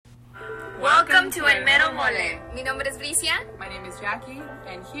to El Mero Mole. Mi nombre es Garcia. My name is Jackie,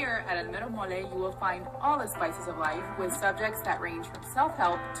 and here at El Mero Mole you will find all the spices of life with subjects that range from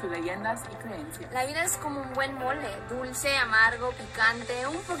self-help to leyendas y creencias. La vida es como un buen mole, dulce, amargo, picante,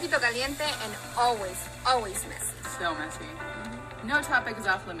 un poquito caliente, and always messy. So messy. No topic is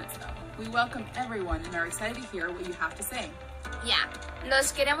off limits though. We welcome everyone and are excited to hear what you have to say. Yeah,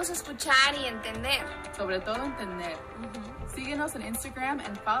 los queremos escuchar y entender. Sobre todo entender. Síguenos on Instagram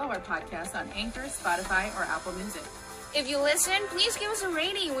and follow our podcast on Anchor, Spotify, or Apple Music. If you listen, please give us a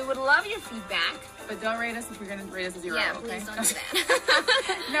rating. We would love your feedback. But don't rate us if you're going to rate us a 0, yeah, okay? Please don't do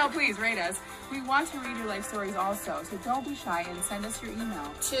that. No, please rate us. We want to read your life stories also, so don't be shy and send us your email.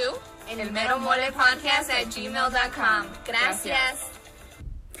 To elmeromolepodcast@gmail.com. Gracias.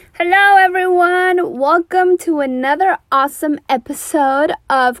 Hello everyone, welcome to another awesome episode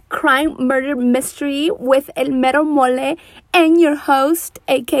of Crime Murder Mystery with El Mero Mole and your host,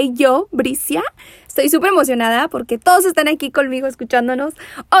 aka yo, Garcia. Estoy súper emocionada porque todos están aquí conmigo escuchándonos.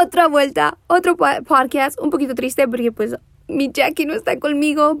 Otra vuelta, otro podcast, un poquito triste porque pues mi Jackie no está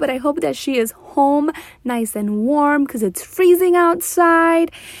conmigo, but I hope that she is home nice and warm because it's freezing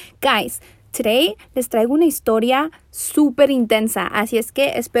outside. Guys, today les traigo una historia súper intensa, así es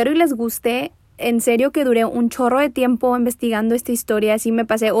que espero y les guste. En serio que duré un chorro de tiempo investigando esta historia, así me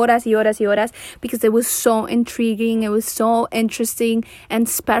pasé horas y horas y horas because it was so intriguing, it was so interesting, and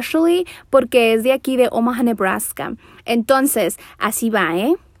especially porque es de aquí de Omaha, Nebraska. Entonces, así va,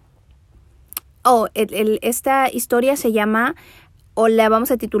 esta historia se llama, o la vamos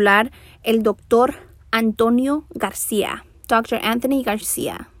a titular, el doctor Antonio Garcia. Dr. Anthony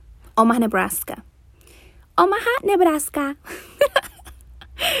Garcia. Omaha, Nebraska. Omaha, Nebraska.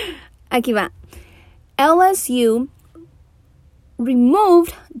 Aquí va. LSU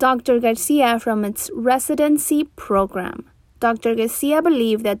removed Dr. Garcia from its residency program. Dr. Garcia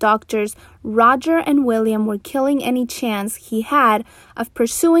believed that doctors Roger and William were killing any chance he had of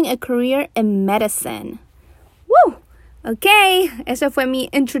pursuing a career in medicine. Woo! Okay, esa fue mi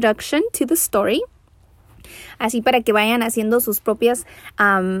introduction to the story. Así para que vayan haciendo sus propias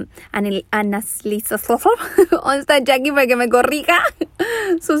análisis. ¿Dónde está Jackie para que me corrija?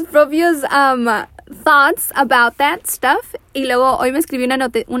 Sus propios thoughts about that stuff. Y luego hoy me escribí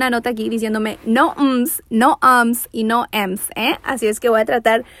una nota aquí diciéndome no no y no ems. Así es que voy a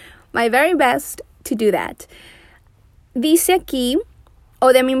tratar my very best to do that. Dice aquí,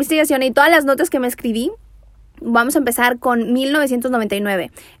 o de mi investigación y todas las notas que me escribí, vamos a empezar con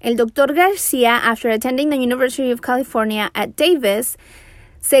 1999. El doctor Garcia, after attending the University of California at Davis,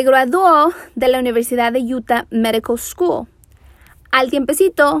 se graduó de la Universidad de Utah Medical School. Al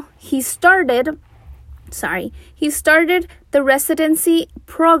tiempecito, he started the residency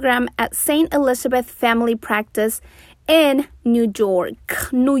program at St. Elizabeth Family Practice in New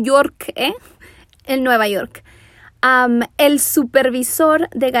York, en Nueva York. El supervisor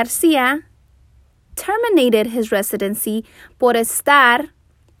de Garcia terminated his residency por estar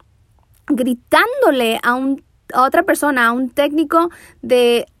gritándole a otra persona, a un técnico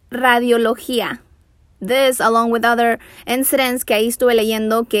de radiología. This, along with other incidents que ahí estuve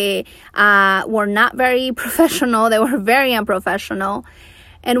leyendo que were not very professional, they were very unprofessional.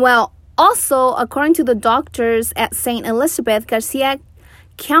 And well, also, according to the doctors at St. Elizabeth, Garcia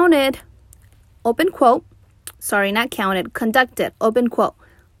conducted, open quote,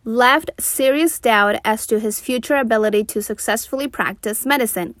 left serious doubt as to his future ability to successfully practice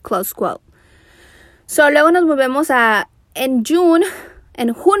medicine, close quote. So, luego nos movemos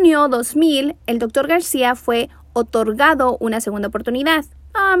en junio 2000, el doctor Garcia fue otorgado una segunda oportunidad.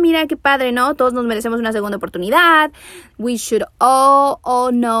 Mira qué padre, ¿no? Todos nos merecemos una segunda oportunidad. We should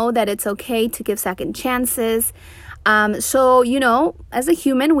all know that it's okay to give second chances. So, you know, as a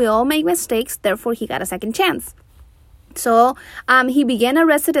human, we all make mistakes, therefore he got a second chance. So, he began a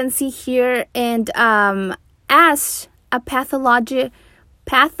residency here and as a pathology,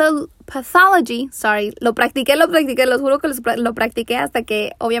 lo practiqué, los juro que lo practiqué hasta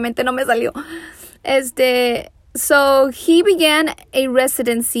que obviamente no me salió. So, he began a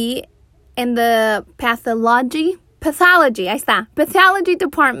residency in the pathology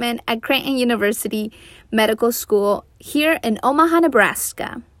department at Creighton University Medical School here in Omaha,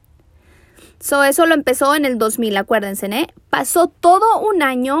 Nebraska. So, eso lo empezó en el 2000, acuérdense, Pasó todo un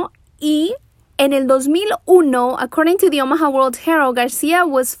año y en el 2001, according to the Omaha World Herald, Garcia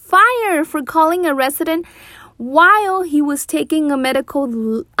was fired for calling a resident while he was taking a medical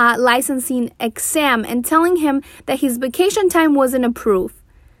licensing exam and telling him that his vacation time wasn't approved.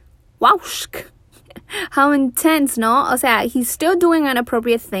 Wow. How intense, ¿no? O sea, he's still doing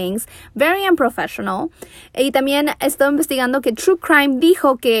inappropriate things, very unprofessional. Y también estoy investigando que True Crime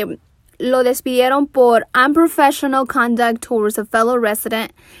dijo que lo despidieron por unprofessional conduct towards a fellow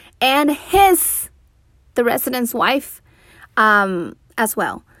resident and the resident's wife, as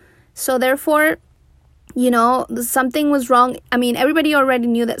well. So therefore, something was wrong. I mean, everybody already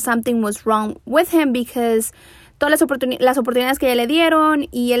knew that something was wrong with him because todas las oportunidades que le dieron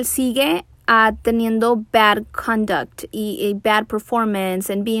y él sigue teniendo bad conduct y bad performance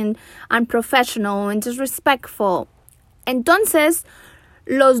and being unprofessional and disrespectful. Entonces,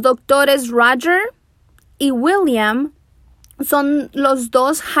 los doctores Roger y William son los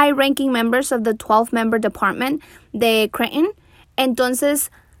dos high-ranking members of the 12-member department de Creighton. Entonces,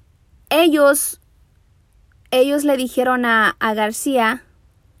 ellos le dijeron a Garcia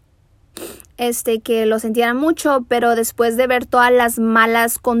que lo sintieran mucho, pero después de ver todas las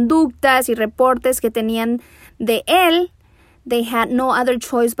malas conductas y reportes que tenían de él, they had no other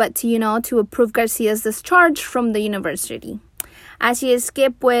choice but to approve Garcia's discharge from the university. Así es que,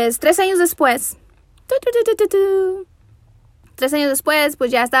 pues, 3 años después, 3 años después,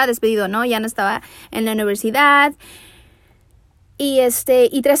 pues ya estaba despedido, ¿no? Ya no estaba en la universidad. Y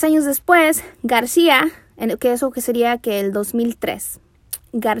 3 años después, Garcia, que eso que sería que el 2003,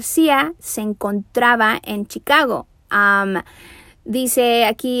 Garcia se encontraba en Chicago. Dice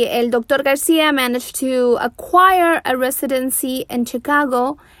aquí, el doctor Garcia managed to acquire a residency in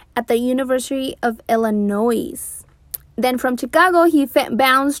Chicago at the University of Illinois. Then from Chicago, he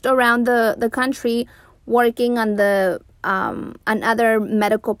bounced around the country working on other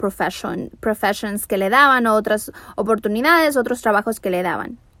medical professions que le daban, otras oportunidades, otros trabajos que le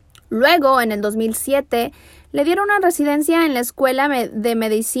daban. Luego, en el 2007, le dieron una residencia en la escuela de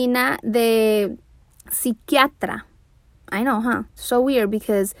medicina de psiquiatra. I know, huh? So weird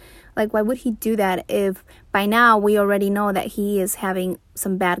because, why would he do that if by now we already know that he is having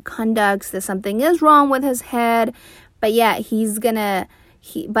some bad conduct, that something is wrong with his head. But yeah,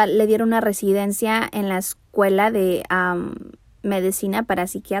 but le dieron una residencia en la escuela de medicina para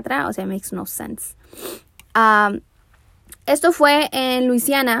psiquiatra. O sea, it makes no sense. Esto fue en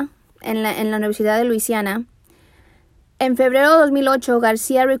Luisiana, en la Universidad de Luisiana. En febrero de 2008,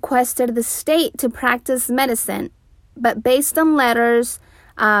 Garcia requested the state to practice medicine, but based on letters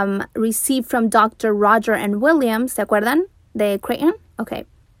received from Dr. Roger and Williams, ¿se acuerdan de Creighton? Okay.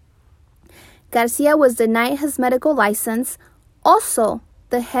 Garcia was denied his medical license. Also,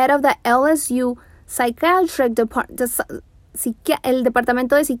 the head of the LSU psychiatric el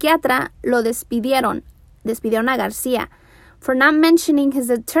departamento de psiquiatra lo despidieron a Garcia for not mentioning his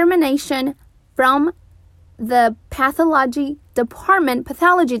determination from the pathology department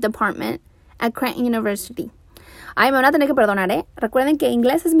at Creighton University. Ay, me van a tener que perdonar, ¿eh? Recuerden que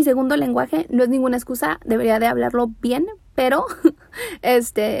inglés es mi segundo lenguaje, no es ninguna excusa, debería de hablarlo bien, pero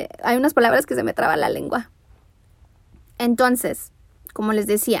hay unas palabras que se me traba la lengua. Entonces, como les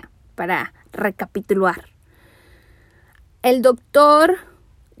decía, para recapitular, el doctor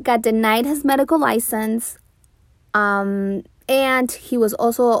got denied his medical license, and he was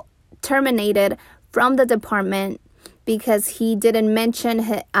also terminated from the department because he didn't mention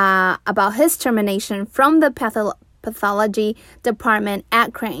about his termination from the pathology department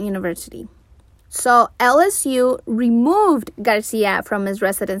at Creighton University. So LSU removed Garcia from his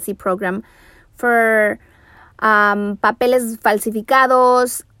residency program for papeles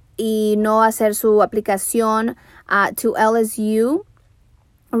falsificados y no hacer su aplicación to LSU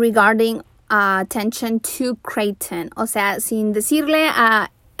regarding attention to Creighton. O sea, sin decirle a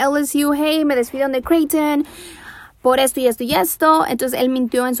LSU, hey, me despidieron de Creighton por esto y esto y esto. Entonces él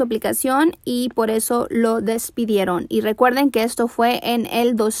mintió en su aplicación y por eso lo despidieron. Y recuerden que esto fue en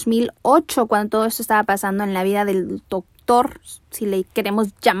el 2008 cuando todo esto estaba pasando en la vida del doctor, si le queremos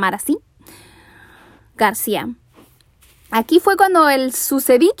llamar así, Garcia. Aquí fue cuando el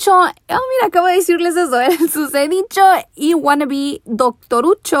susodicho, mira, acabo de decirles eso, el susodicho y wannabe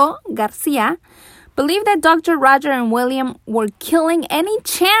doctorucho Garcia believed that Dr. Roger and William were killing any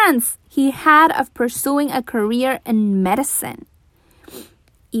chance he had of pursuing a career in medicine.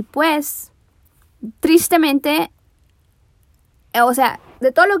 Y pues, tristemente, o sea,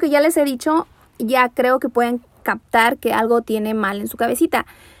 de todo lo que ya les he dicho, ya creo que pueden captar que algo tiene mal en su cabecita.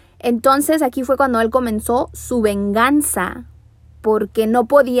 Entonces, aquí fue cuando él comenzó su venganza, porque no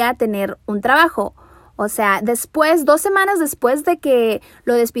podía tener un trabajo. O sea, 2 semanas después de que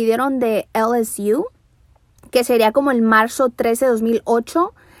lo despidieron de LSU, que sería como el marzo 13 de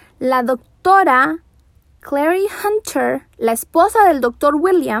 2008, la doctora Clary Hunter, la esposa del doctor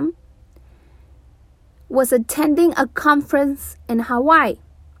William, was attending a conference in Hawaii,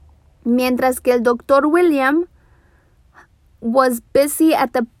 mientras que el doctor William was busy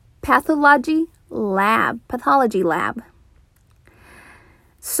at the pathology lab.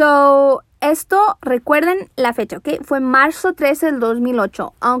 So, esto, recuerden la fecha, ¿ok? Fue marzo 13 del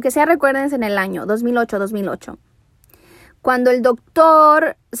 2008. Aunque sea, recuérdense en el año, 2008. Cuando el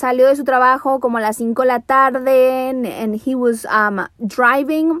doctor salió de su trabajo como a las 5 de la tarde and he was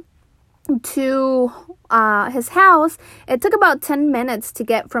driving to his house, it took about 10 minutes to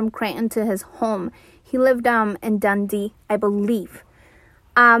get from Creighton to his home. He lived in Dundee, I believe.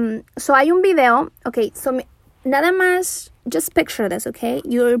 So hay un video, okay, so nada más, just picture this, okay?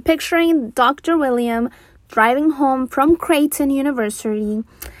 You're picturing Dr. William driving home from Creighton University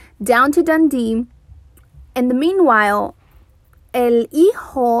down to Dundee. In the meanwhile, el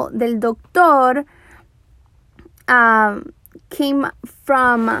hijo del doctor came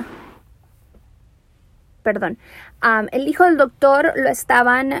from... Perdón. El hijo del doctor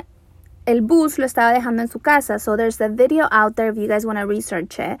el bus lo estaba dejando en su casa. So there's a video out there if you guys want to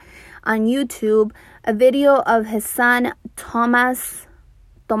research it on YouTube. A video of his son, Tom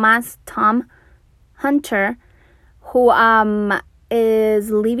Hunter, who is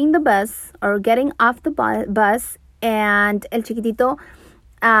leaving the bus or getting off the bus. And el chiquitito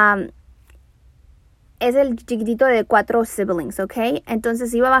es el chiquitito de 4 siblings, ¿ok?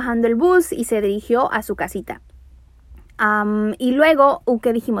 Entonces iba bajando el bus y se dirigió a su casita. Y luego,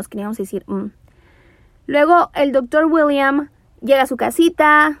 ¿qué dijimos? Queríamos decir, Luego el Dr. William llega a su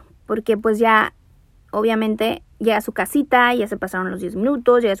casita, porque pues ya, obviamente, llega a su casita, ya se pasaron los 10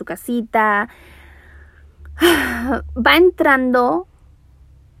 minutos, llega a su casita. Va entrando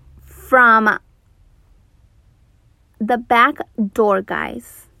from the back door,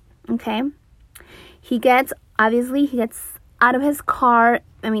 guys. Okay? He gets out of his car.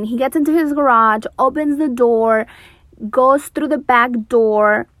 He gets into his garage, opens the door, goes through the back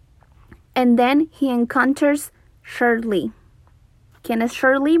door, and then he encounters Shirley. ¿Quién es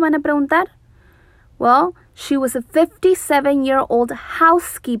Shirley? Van a preguntar. Well, she was a 57-year-old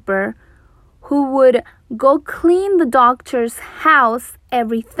housekeeper who would go clean the doctor's house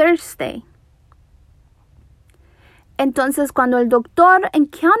every Thursday. Entonces, cuando el doctor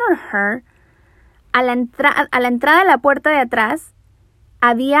encountered her, a la entrada de la puerta de atrás,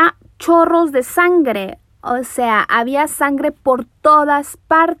 había chorros de sangre. O sea, había sangre por todas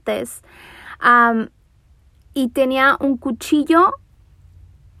partes. Y tenía un cuchillo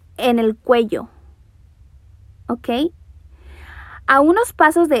en el cuello. ¿Ok? A unos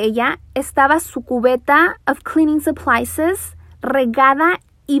pasos de ella estaba su cubeta of cleaning supplies regada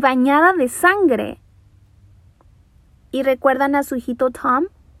y bañada de sangre. ¿Y recuerdan a su hijito Tom?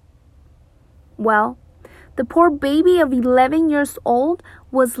 Well, the poor baby of 11 years old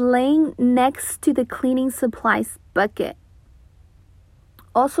was laying next to the cleaning supplies bucket.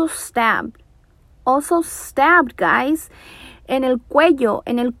 Also stabbed, guys. En el cuello.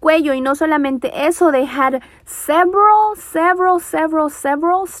 Y no solamente eso, they had several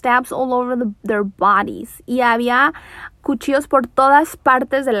stabs all over their bodies. Y había cuchillos por todas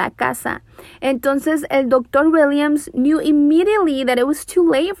partes de la casa. Entonces, el Dr. Williams knew immediately that it was too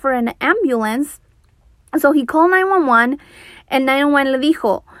late for an ambulance. So he called 911, and 911 le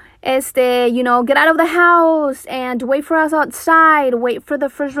dijo, get out of the house and wait for us outside. Wait for the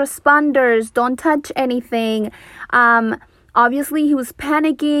first responders. Don't touch anything. Obviously, he was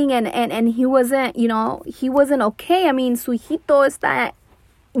panicking and he wasn't okay. Su hijito está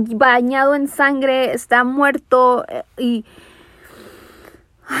bañado en sangre, está muerto. Y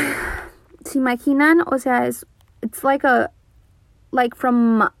 ¿se imaginan? O sea, it's like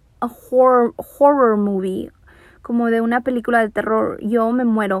from a horror movie, como de una película de terror. Yo me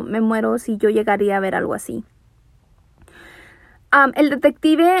muero si yo llegaría a ver algo así. El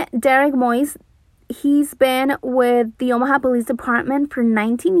detective Derek Moyes, he's been with the Omaha Police Department for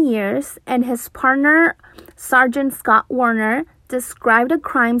 19 years, and his partner, Sergeant Scott Warner, described a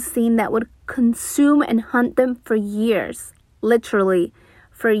crime scene that would consume and hunt them for years. Literally,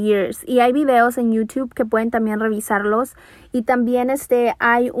 for years. Y hay videos en YouTube que pueden también revisarlos. Y también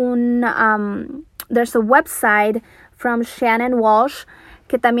hay there's a website from Shannon Walsh,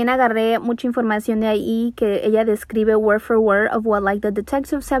 que también agarré mucha información de ahí, que ella describe word for word of what the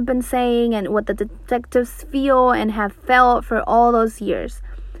detectives have been saying and what the detectives feel and have felt for all those years.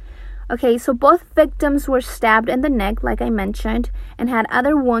 Okay, so both victims were stabbed in the neck, like I mentioned, and had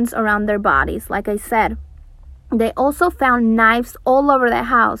other wounds around their bodies, like I said. They also found knives all over the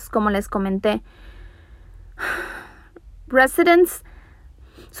house, como les comenté. Residents.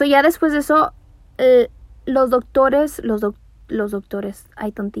 So ya después de eso, los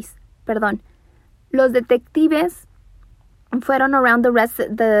detectives fueron around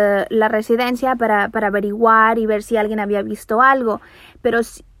la residencia para averiguar y ver si alguien había visto algo. Pero,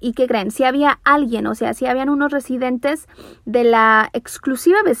 ¿y qué creen? Si había alguien, o sea, si habían unos residentes de la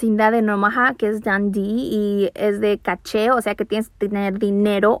exclusiva vecindad de Omaha, que es Dundee, y es de caché, o sea, que tienes que tener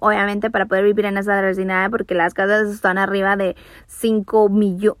dinero, obviamente, para poder vivir en esa vecindad, porque las casas están arriba de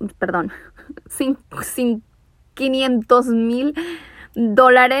 500,000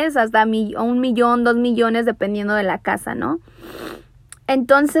 dólares hasta $1 millón, 2 millones, dependiendo de la casa, ¿no?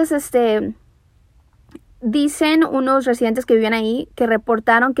 Entonces, dicen unos residentes que vivían ahí que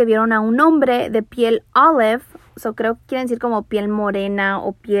reportaron que vieron a un hombre de piel olive, creo que quieren decir como piel morena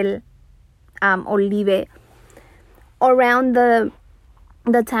o piel olive, around the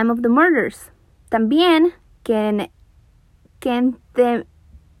time of the murders. También que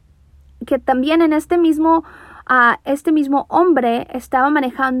también en este mismo hombre estaba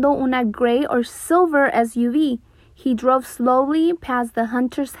manejando una gray or silver SUV. He drove slowly past the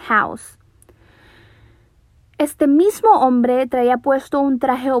hunter's house. Este mismo hombre traía puesto un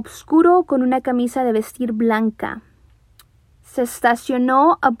traje oscuro con una camisa de vestir blanca. Se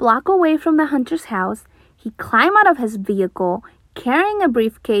estacionó a block away from the hunter's house. He climbed out of his vehicle, carrying a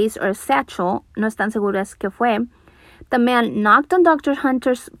briefcase or a satchel. No están seguras qué fue. The man knocked on Dr.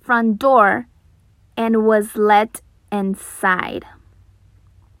 Hunter's front door and was let inside.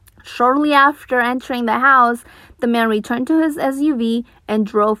 Shortly after entering the house, the man returned to his SUV and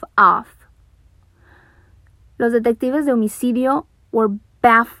drove off. Los detectives de homicidio were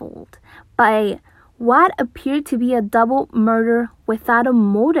baffled by what appeared to be a double murder without a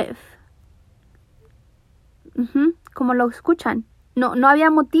motive. Como lo escuchan. No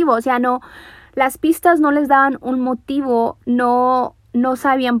había motivo, o sea, las pistas no les daban un motivo, no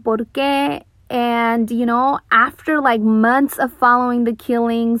sabían por qué. And, after like months of following the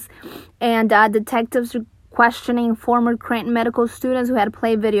killings and detectives questioning former Creighton medical students who had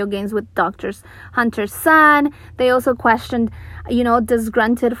played video games with Dr. Hunter's son, they also questioned,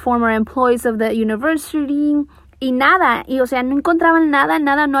 disgruntled former employees of the university. Y nada, o sea, no encontraban nada,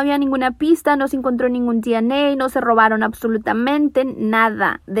 no había ninguna pista, no se encontró ningún DNA, no se robaron absolutamente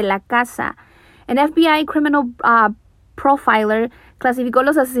nada de la casa. An FBI criminal profiler clasificó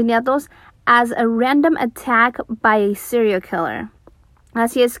los asesinatos as a random attack by a serial killer.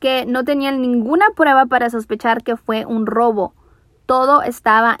 Así es que no tenían ninguna prueba para sospechar que fue un robo. Todo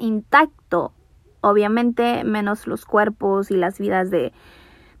estaba intacto. Obviamente, menos los cuerpos y las vidas de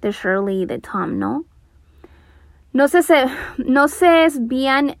Shirley y de Tom, ¿no? No se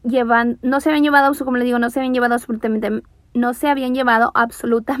habían llevado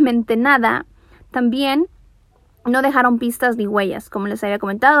absolutamente nada. También no dejaron pistas ni huellas. Como les había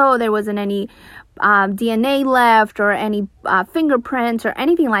comentado, there wasn't any DNA left or any fingerprints or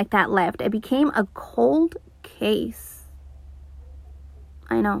anything like that left. It became a cold case.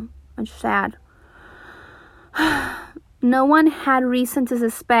 I know, it's sad. No one had reason to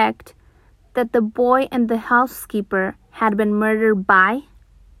suspect that the boy and the housekeeper had been murdered by...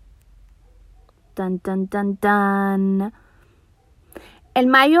 Dun, dun, dun, dun.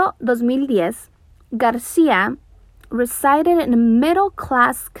 En mayo 2010, Garcia resided in a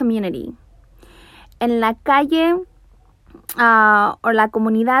middle-class community. En la calle o la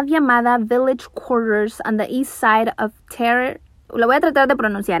comunidad llamada Village Quarters on the east side of Terry. Lo voy a tratar de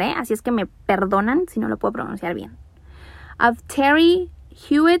pronunciar, así es que me perdonan si no lo puedo pronunciar bien. Of Terry,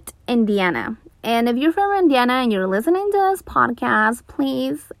 Hewitt, Indiana. And if you're from Indiana and you're listening to this podcast,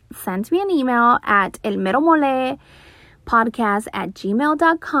 please send me an email at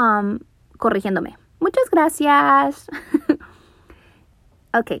elmeromole.podcast@gmail.com corrigiéndome. Muchas gracias.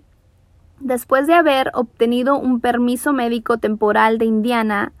 Ok. Después de haber obtenido un permiso médico temporal de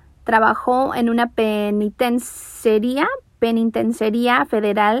Indiana, trabajó en una penitenciaría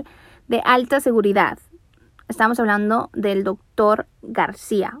federal de alta seguridad. Estamos hablando del doctor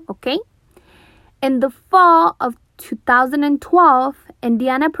Garcia, ¿ok? In the fall of 2012,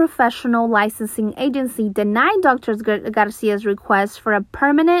 Indiana Professional Licensing Agency denied Dr. Garcia's request for a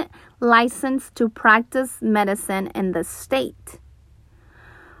permanent license to practice medicine in the state.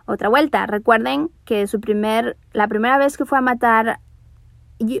 Otra vuelta. Recuerden que la primera vez que fue a matar,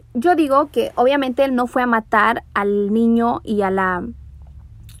 yo digo que obviamente él no fue a matar al niño y a la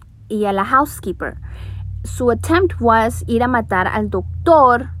housekeeper. Su attempt was ir a matar al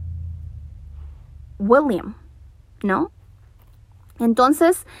doctor William, ¿no?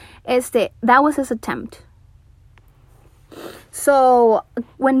 Entonces, that was his attempt. So,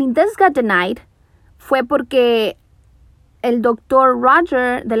 when this got denied, fue porque el doctor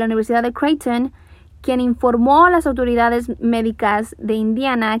Roger de la Universidad de Creighton quien informó a las autoridades médicas de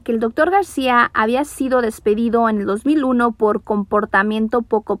Indiana que el doctor Garcia había sido despedido en el 2001 por comportamiento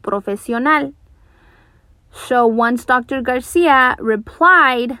poco profesional. So once Dr. Garcia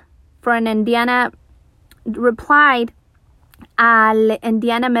replied al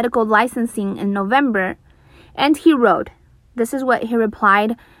Indiana Medical Licensing in November, and he wrote, this is what he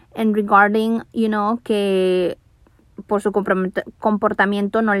replied in regarding, que por su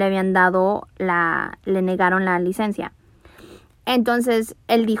comportamiento no le habían dado le negaron la licencia. Entonces,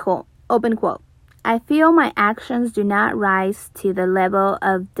 él dijo, open quote, I feel my actions do not rise to the level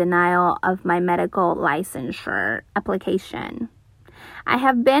of denial of my medical licensure application. I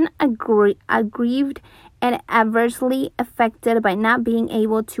have been aggrieved and adversely affected by not being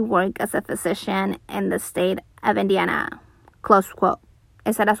able to work as a physician in the state of Indiana. Close quote.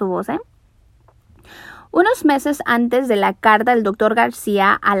 Esa era su voz, ¿eh? Unos meses antes de la carta del Dr.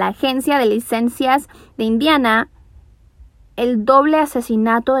 García a la agencia de licencias de Indiana, el doble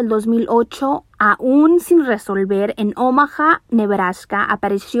asesinato del 2008, aún sin resolver, en Omaha, Nebraska,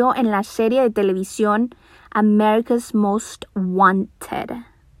 apareció en la serie de televisión America's Most Wanted.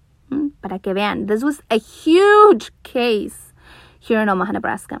 Para que vean, this was a huge case here in Omaha,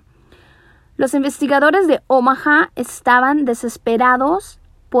 Nebraska. Los investigadores de Omaha estaban desesperados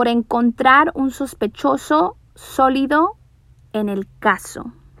por encontrar un sospechoso sólido en el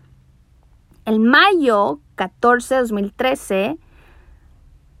caso. En mayo 14 de 2013,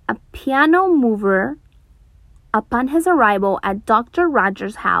 a piano mover, upon his arrival at Dr.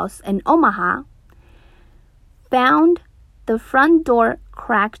 Rogers' house in Omaha, found the front door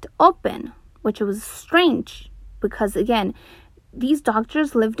cracked open, which was strange because, again, these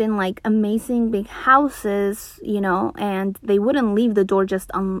doctors lived in like amazing big houses, and they wouldn't leave the door just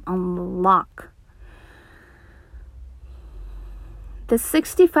on lock. The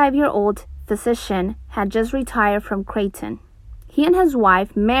 65-year-old physician had just retired from Creighton. He and his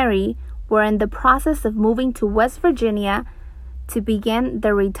wife, Mary, were in the process of moving to West Virginia to begin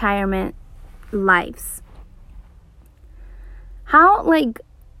their retirement lives. How,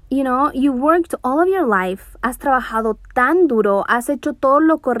 you worked all of your life, has trabajado tan duro, has hecho todo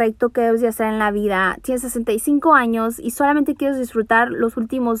lo correcto que debes de hacer en la vida, tienes 65 años y solamente quieres disfrutar los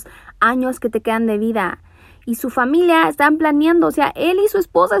últimos años que te quedan de vida. Y su familia están planeando, él y su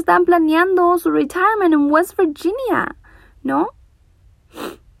esposa están planeando su retirement in West Virginia, ¿no?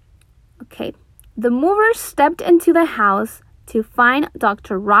 Okay. The movers stepped into the house to find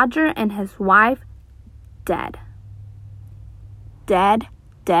Dr. Roger and his wife dead. Dead.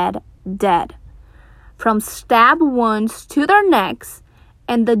 From stab wounds to their necks,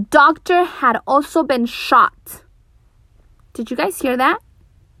 and the doctor had also been shot. Did you guys hear that?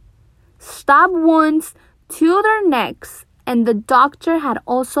 Stab wounds to their necks, and the doctor had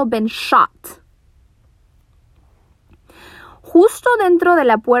also been shot. Justo dentro de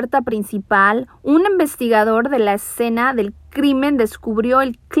la puerta principal, un investigador de la escena del crimen descubrió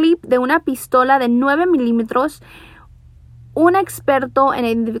el clip de una pistola de 9 milímetros. Un experto en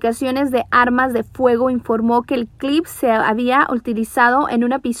identificaciones de armas de fuego informó que el clip se había utilizado en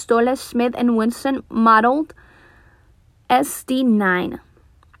una pistola Smith & Wesson modeled SD9.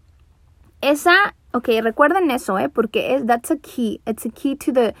 Recuerden eso, porque that's a key. It's a key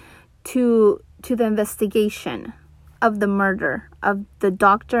to the investigation of the murder of the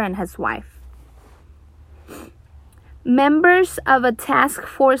doctor and his wife. Members of a task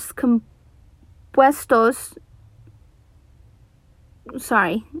force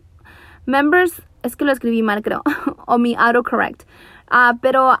es que lo escribí mal, creo, o mi autocorrect.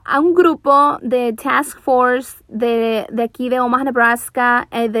 Pero a un grupo de task force de aquí de Omaha, Nebraska,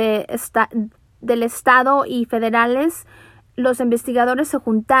 del estado y federales, los investigadores se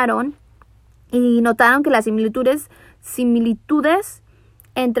juntaron y notaron que las similitudes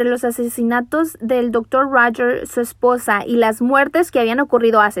entre los asesinatos del Dr. Roger, su esposa, y las muertes que habían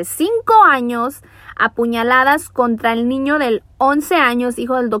ocurrido hace 5 años, apuñaladas contra el niño de 11 años,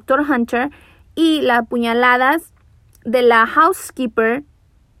 hijo del Dr. Hunter, y las apuñaladas de la housekeeper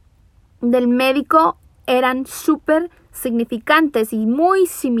del médico eran súper significantes y muy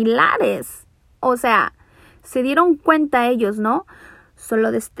similares. O sea, se dieron cuenta ellos, ¿no?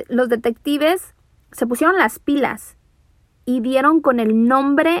 Los detectives se pusieron las pilas y dieron con el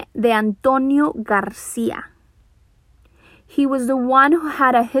nombre de Antonio Garcia. He was the one who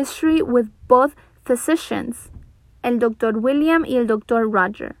had a history with both physicians, el Dr. William y el Dr.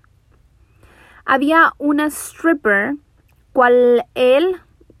 Roger. Había una stripper, cuando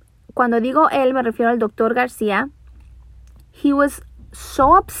digo él me refiero al Dr. Garcia, he was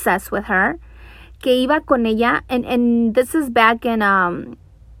so obsessed with her que iba con ella, and this is back in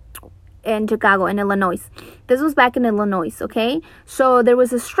in Chicago, in Illinois. This was back in Illinois, okay? So there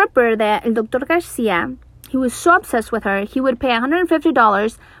was a stripper that El Dr. Garcia, he was so obsessed with her, he would pay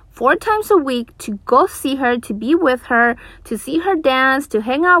 $150 4 times a week to go see her, to be with her, to see her dance, to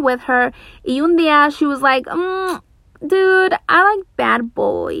hang out with her. Y un día, she was like, dude, I like bad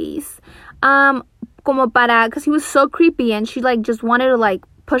boys. Because he was so creepy, and she, like, just wanted to, like,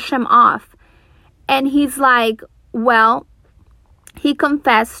 push him off. And he's like, well, he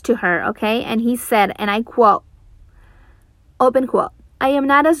confessed to her, okay? And he said, and I quote, open quote, I am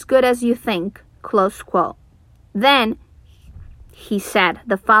not as good as you think, close quote. Then he said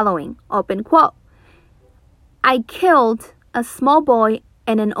the following, open quote, I killed a small boy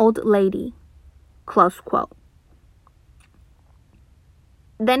and an old lady, close quote.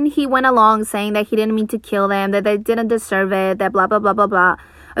 Then he went along saying that he didn't mean to kill them, that they didn't deserve it, that blah, blah, blah, blah, blah.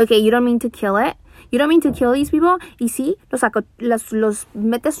 Okay, you don't mean to kill it? You don't mean to kill these people? Y sí, los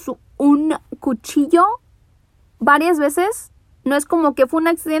metes un cuchillo varias veces. No es como que fue un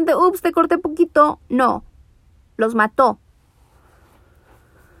accidente, ups, te corté poquito. No, los mató.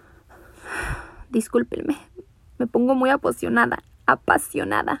 Discúlpenme, me pongo muy apasionada.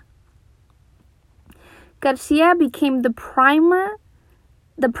 Garcia became the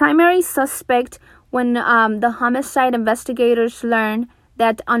primary suspect when the homicide investigators learned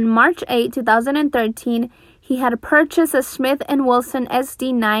that on March 8, 2013, he had purchased a Smith & Wesson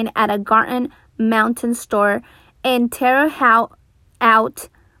SD9 at a Garden Mountain store in Terre Haute,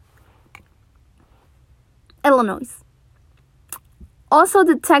 Illinois. Also,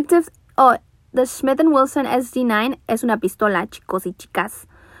 detectives... the Smith & Wesson SD9 es una pistola, chicos y chicas.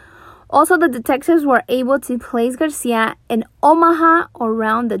 Also, the detectives were able to place Garcia in Omaha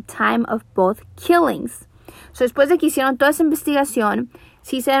around the time of both killings. So, después de que hicieron toda esa investigación,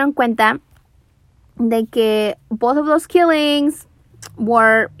 sí se dieron cuenta de que both of those killings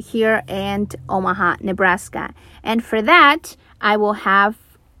were here in Omaha, Nebraska. And for that, I have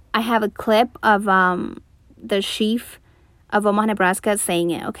a clip of the chief of Omaha, Nebraska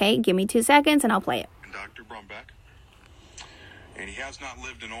saying it, okay? Give me 2 seconds and I'll play it. Dr. Brumbeck. And he has not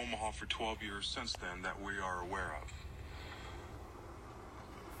lived in Omaha for 12 years since then that we are aware of.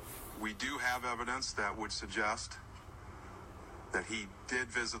 We do have evidence that would suggest that he did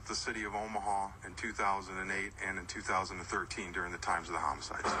visit the city of Omaha in 2008 and in 2013 during the times of the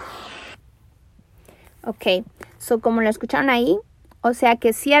homicides. Okay, so como lo escucharon ahí, o sea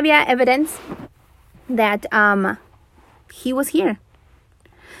que sí había evidence that he was here.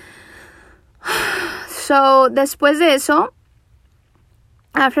 So, después de eso,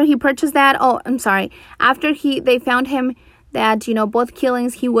 after he purchased that, after they found him that, both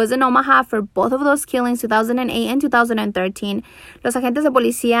killings, he was in Omaha for both of those killings, 2008 and 2013. Los agentes de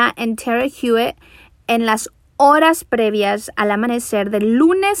policía en Terre Haute, en las horas previas al amanecer del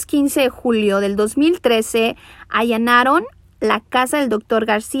lunes 15 de julio del 2013, allanaron la casa del Dr.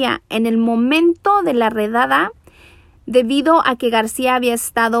 Garcia. En el momento de la redada, debido a que Garcia había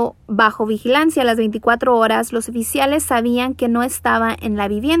estado bajo vigilancia las 24 horas, los oficiales sabían que no estaba en la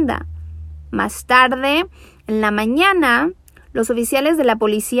vivienda. Más tarde, en la mañana, los oficiales de la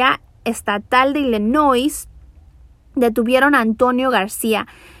Policía Estatal de Illinois detuvieron a Antonio Garcia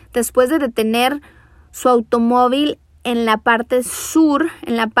después de detener su automóvil en la parte sur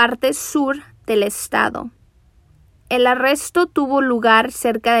del estado. El arresto tuvo lugar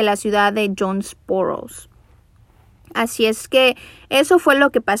cerca de la ciudad de Jonesboro. Así es que eso fue lo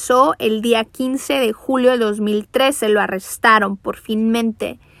que pasó el día 15 de julio de 2013. Lo arrestaron por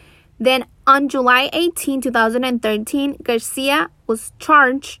finmente. Then on July 18, 2013, Garcia was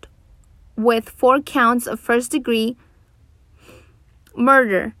charged with 4 counts of first-degree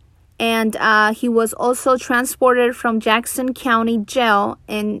murder. And he was also transported from Jackson County Jail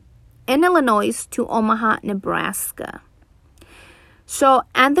in Illinois to Omaha, Nebraska. So,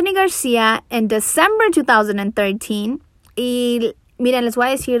 Anthony Garcia, in December 2013, y miren, les voy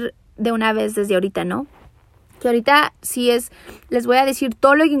a decir de una vez desde ahorita, ¿no? Que ahorita les voy a decir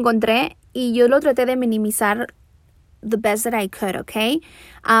todo lo que encontré y yo lo traté de minimizar the best that I could, okay?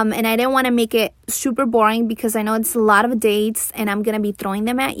 And I didn't want to make it super boring because I know it's a lot of dates and I'm going to be throwing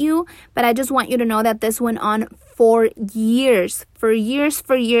them at you, but I just want you to know that this went on for years. For years.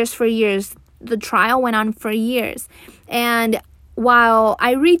 The trial went on for years. And while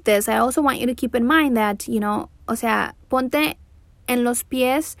I read this, I also want you to keep in mind that, o sea, ponte en los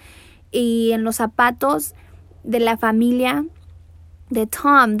pies y en los zapatos de la familia de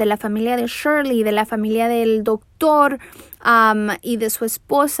Tom, de la familia de Shirley, de la familia del doctor y de su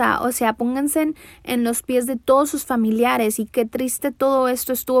esposa. O sea, pónganse en los pies de todos sus familiares y qué triste todo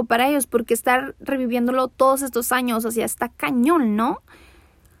esto estuvo para ellos porque estar reviviéndolo todos estos años, o sea, está cañón, ¿no?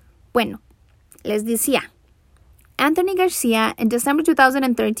 Bueno, les decía, Anthony Garcia, in December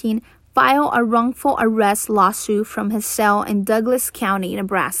 2013, filed a wrongful arrest lawsuit from his cell in Douglas County,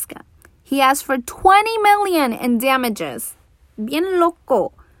 Nebraska. He asked for $20 million in damages. Bien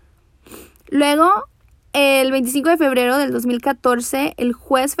loco. Luego, el 25 de febrero del 2014, el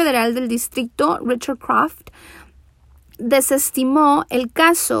juez federal del distrito, Richard Croft, desestimó el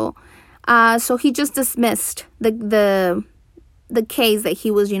caso. So he just dismissed the case that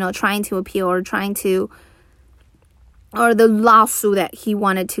he was, trying to appeal or the lawsuit that he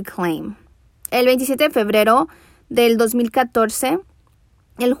wanted to claim. El 27 de febrero del 2014,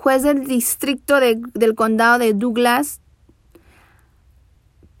 el juez del distrito del condado de Douglas,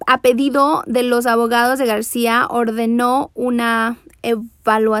 a pedido de los abogados de García, ordenó una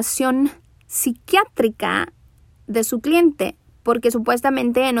evaluación psiquiátrica de su cliente, porque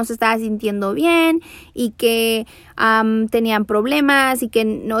supuestamente no se estaba sintiendo bien y que tenían problemas y que,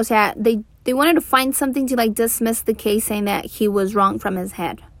 they wanted to find something to dismiss the case, saying that he was wrong from his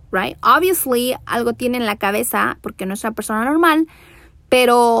head, right? Obviously, algo tiene en la cabeza porque no es una persona normal,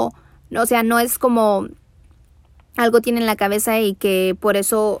 pero, no es como algo tiene en la cabeza y que por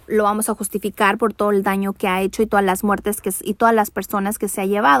eso lo vamos a justificar por todo el daño que ha hecho y todas las muertes y todas las personas que se ha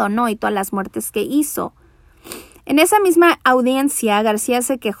llevado, ¿no? Y todas las muertes que hizo. En esa misma audiencia, García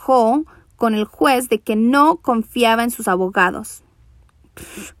se quejó con el juez de que no confiaba en sus abogados.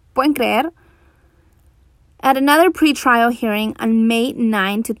 ¿Pueden creer? At another pre-trial hearing on May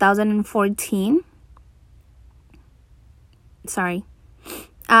 9, 2014,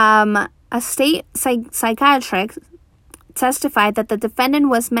 a state psychiatrist testified that the defendant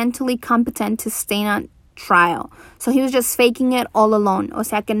was mentally competent to stand on trial. So he was just faking it all alone. O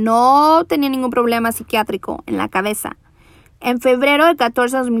sea que no tenía ningún problema psiquiátrico en la cabeza. En febrero del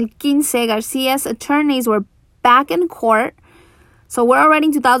 14 de 2015, Garcia's attorneys were back in court. So we're already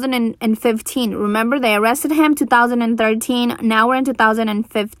in 2015. Remember, they arrested him 2013. Now we're in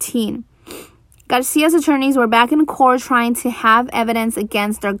 2015. Garcia's attorneys were back in court trying to have evidence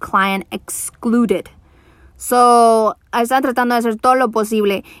against their client excluded. So, están tratando de hacer todo lo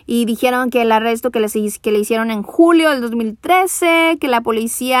posible. Y dijeron que el arresto que le hicieron en julio del 2013, que la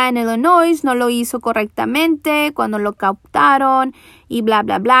policía en Illinois no lo hizo correctamente cuando lo captaron, y bla,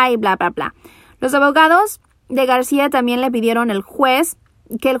 bla, bla, y bla, bla, bla. Los abogados de García también le pidieron al juez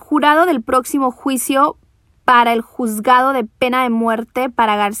que el jurado del próximo juicio para el juzgado de pena de muerte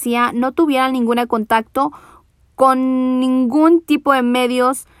para García no tuviera ningún contacto con ningún tipo de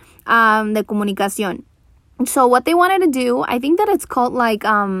medios de comunicación. So what they wanted to do, I think that it's called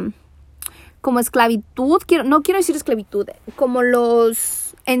como esclavitud, no quiero decir esclavitud, como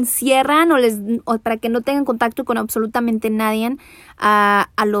los encierran o para que no tengan contacto con absolutamente nadie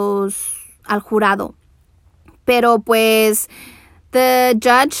al jurado. Pero pues the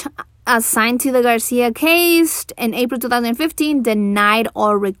judge assigned to the Garcia case in April 2015 denied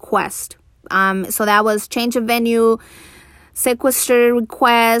all requests. So that was change of venue, sequester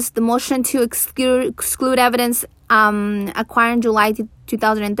request, the motion to exclude evidence acquired in July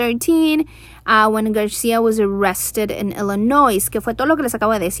 2013 when Garcia was arrested in Illinois, que fue todo lo que les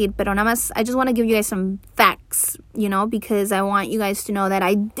acabo de decir, pero nada más, I just want to give you guys some facts, because I want you guys to know that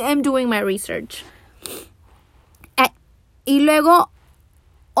I am doing my research. Y luego,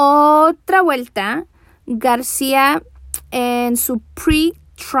 otra vuelta, García en su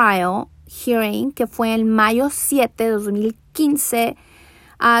pre-trial hearing, que fue en mayo 7 de 2015,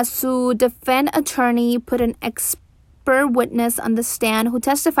 su defense attorney put an expert witness on the stand who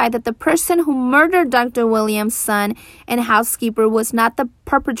testified that the person who murdered Dr. Williams' son and housekeeper was not the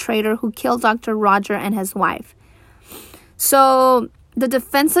perpetrator who killed Dr. Roger and his wife. So the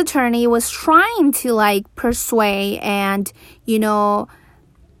defense attorney was trying to persuade and,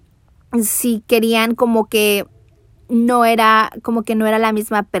 si querían como que no era la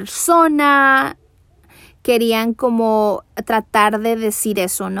misma persona, querían como tratar de decir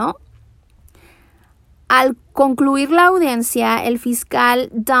eso, ¿no? Al concluir la audiencia, el fiscal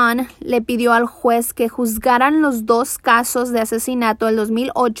Dunn le pidió al juez que juzgaran los dos casos de asesinato del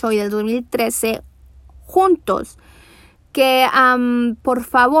 2008 y del 2013 juntos. Que, por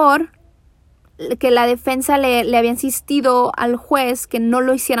favor, que la defensa le había insistido al juez que no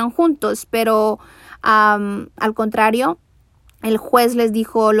lo hicieran juntos, pero al contrario, el juez les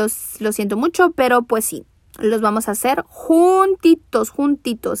dijo, lo siento mucho, pero pues sí, los vamos a hacer juntitos,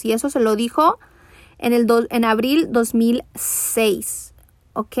 y eso se lo dijo en abril 2006,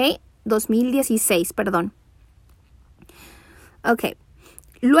 ¿ok? 2016, perdón. Ok,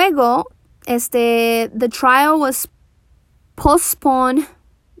 luego, the trial was postponed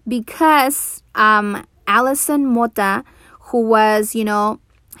because Allison Mota, who was,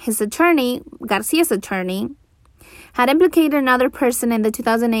 his attorney, Garcia's attorney, had implicated another person in the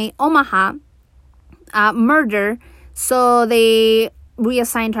 2008 Omaha murder. So they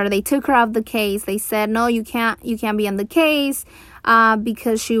reassigned her. They took her off the case. They said, no, you can't be on the case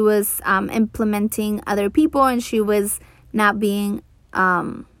because she was implementing other people and she was not being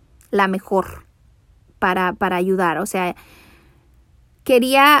la mejor para ayudar. O sea,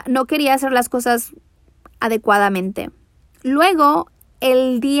 no quería hacer las cosas adecuadamente. Luego,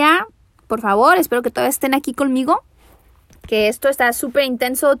 el día, por favor, espero que todos estén aquí conmigo, que esto está súper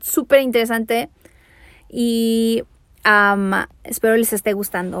intenso, súper interesante y espero les esté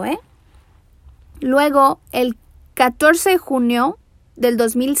gustando, ¿eh? Luego, el 14 de junio del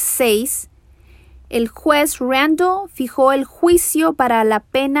 2006, el juez Randall fijó el juicio para la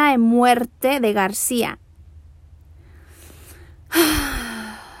pena de muerte de Garcia.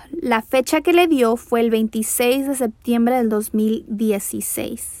 La fecha que le dio fue el 26 de septiembre del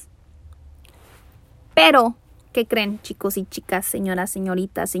 2016. Pero, ¿qué creen, chicos y chicas, señoras,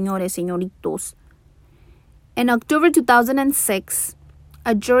 señoritas, señores, señoritos? In October 2006,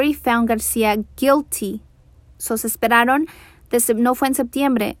 a jury found Garcia guilty. So se esperaron, no fue en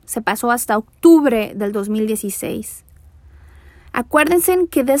septiembre, se pasó hasta octubre del 2016. Acuérdense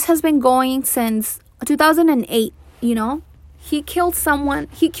que this has been going since 2008, you know? He killed someone.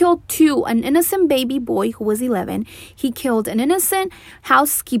 He killed an innocent baby boy who was 11. He killed an innocent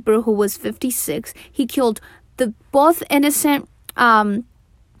housekeeper who was 56. He killed both innocent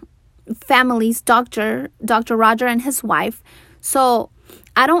families, Dr. Roger and his wife. So,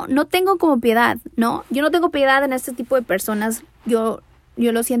 no tengo como piedad, ¿no? Yo no tengo piedad en este tipo de personas. Yo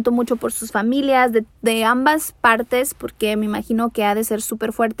lo siento mucho por sus familias, de ambas partes, porque me imagino que ha de ser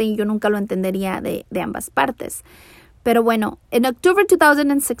súper fuerte y yo nunca lo entendería de ambas partes. Pero bueno, en October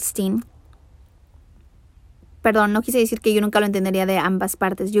 2016, perdón, no quise decir que yo nunca lo entendería de ambas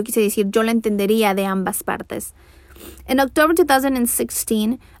partes. Yo quise decir yo lo entendería de ambas partes. In October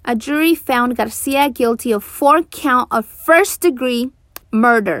 2016, a jury found Garcia guilty of 4 counts of first-degree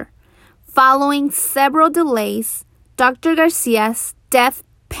murder. Following several delays, Dr. Garcia's death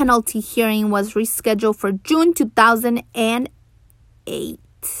penalty hearing was rescheduled for June 2008.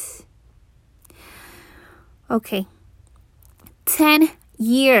 Okay. 10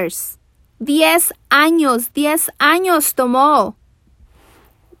 years. 10 años tomó.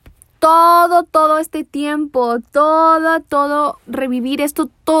 Todo este tiempo, todo, revivir esto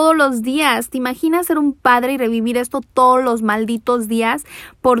todos los días. ¿Te imaginas ser un padre y revivir esto todos los malditos días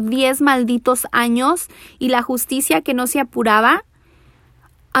por 10 malditos años y la justicia que no se apuraba?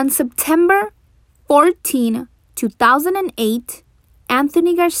 On September 14, 2008,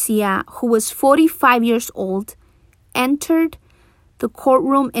 Anthony Garcia, who was 45 years old, entered the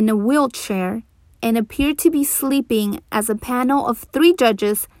courtroom in a wheelchair and appeared to be sleeping as a panel of 3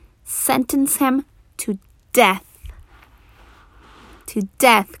 judges sentenced him to death. To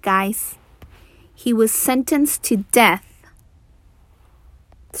death, guys. He was sentenced to death.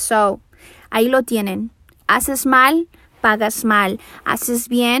 So, ahí lo tienen. Haces mal, pagas mal. Haces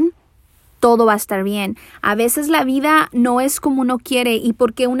bien, todo va a estar bien. A veces la vida no es como uno quiere y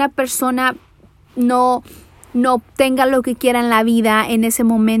porque una persona no obtenga lo que quiera en la vida en ese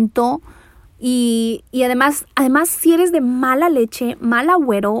momento y además si eres de mala leche, mal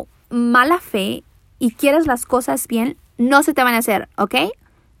agüero, mala fe y quieres las cosas bien, no se te van a hacer, ¿ok?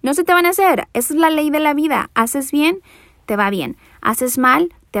 No se te van a hacer. Esa es la ley de la vida. Haces bien, te va bien. Haces mal,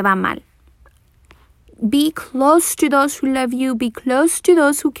 te va mal. Be close to those who love you. Be close to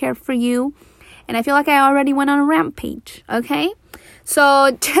those who care for you. And I feel like I already went on a rampage, okay?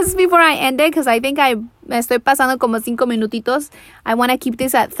 So, just before I end it, because I think me estoy pasando como 5 minutitos, I want to keep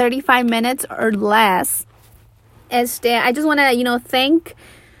this at 35 minutes or less. I just want to, thank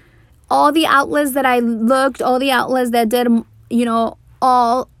all the outlets that I looked, all the outlets that did,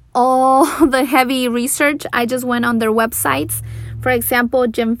 all the heavy research. I just went on their websites. For example,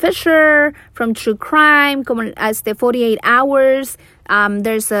 Jim Fisher from True Crime, como 48 Hours.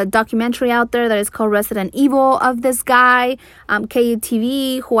 There's a documentary out there that is called Resident Evil of this guy.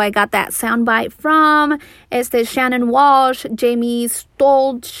 KUTV, who I got that soundbite from. Shannon Walsh, Jamie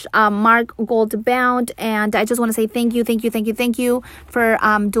Stolch, Mark Goldbound. And I just want to say thank you for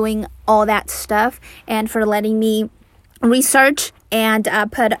doing all that stuff and for letting me research and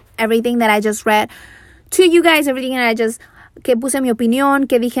put everything that I just read to you guys, everything that que puse mi opinión,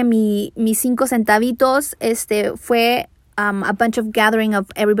 que dije mis 5 centavitos, fue a bunch of gathering of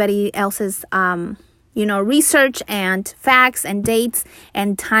everybody else's, research and facts and dates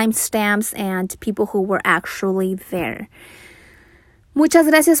and timestamps and people who were actually there. Muchas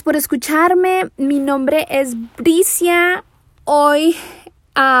gracias por escucharme. Mi nombre es Garcia. Hoy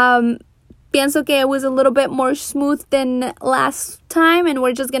Pienso que it was a little bit more smooth than last time, and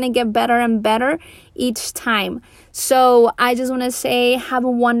we're just going to get better and better each time. So I just want to say have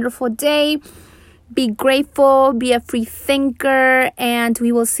a wonderful day. Be grateful, be a free thinker, and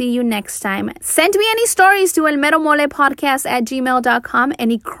we will see you next time. Send me any stories to elmeromolepodcast@gmail.com,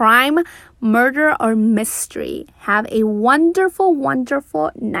 any crime, murder, or mystery. Have a wonderful,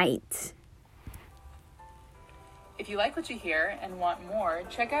 wonderful night. If you like what you hear and want more,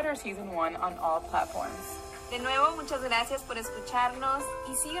 check out our season 1 on all platforms. De nuevo, muchas gracias por escucharnos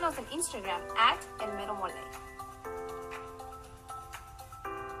y síguenos en Instagram @elmeromole.